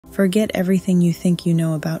Forget everything you think you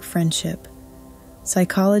know about friendship.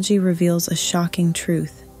 Psychology reveals a shocking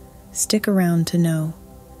truth. Stick around to know.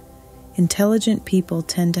 Intelligent people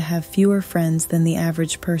tend to have fewer friends than the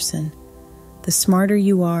average person. The smarter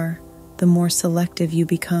you are, the more selective you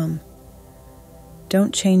become.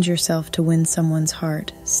 Don't change yourself to win someone's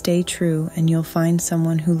heart. Stay true, and you'll find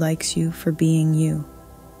someone who likes you for being you.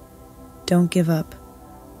 Don't give up.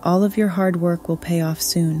 All of your hard work will pay off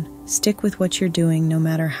soon. Stick with what you're doing no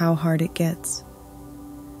matter how hard it gets.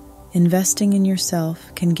 Investing in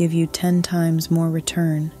yourself can give you 10 times more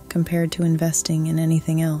return compared to investing in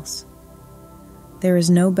anything else. There is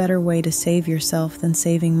no better way to save yourself than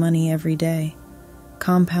saving money every day.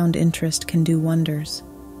 Compound interest can do wonders.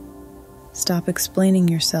 Stop explaining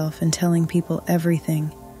yourself and telling people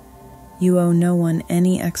everything. You owe no one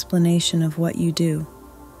any explanation of what you do.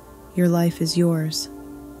 Your life is yours,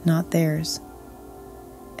 not theirs.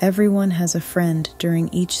 Everyone has a friend during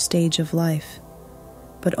each stage of life,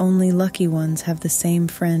 but only lucky ones have the same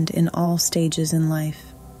friend in all stages in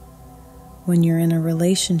life. When you're in a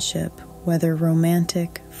relationship, whether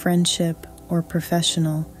romantic, friendship, or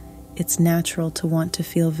professional, it's natural to want to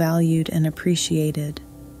feel valued and appreciated.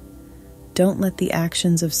 Don't let the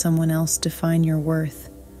actions of someone else define your worth.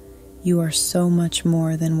 You are so much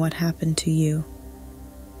more than what happened to you.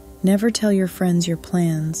 Never tell your friends your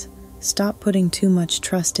plans. Stop putting too much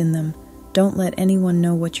trust in them. Don't let anyone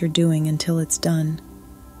know what you're doing until it's done.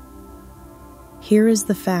 Here is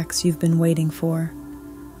the facts you've been waiting for.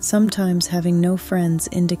 Sometimes having no friends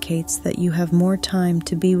indicates that you have more time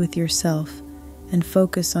to be with yourself and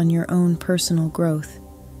focus on your own personal growth.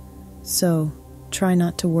 So, try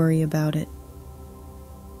not to worry about it.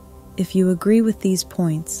 If you agree with these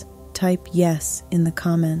points, type yes in the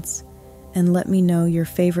comments and let me know your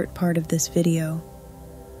favorite part of this video.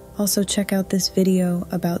 Also, check out this video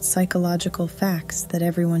about psychological facts that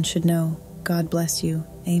everyone should know. God bless you.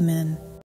 Amen.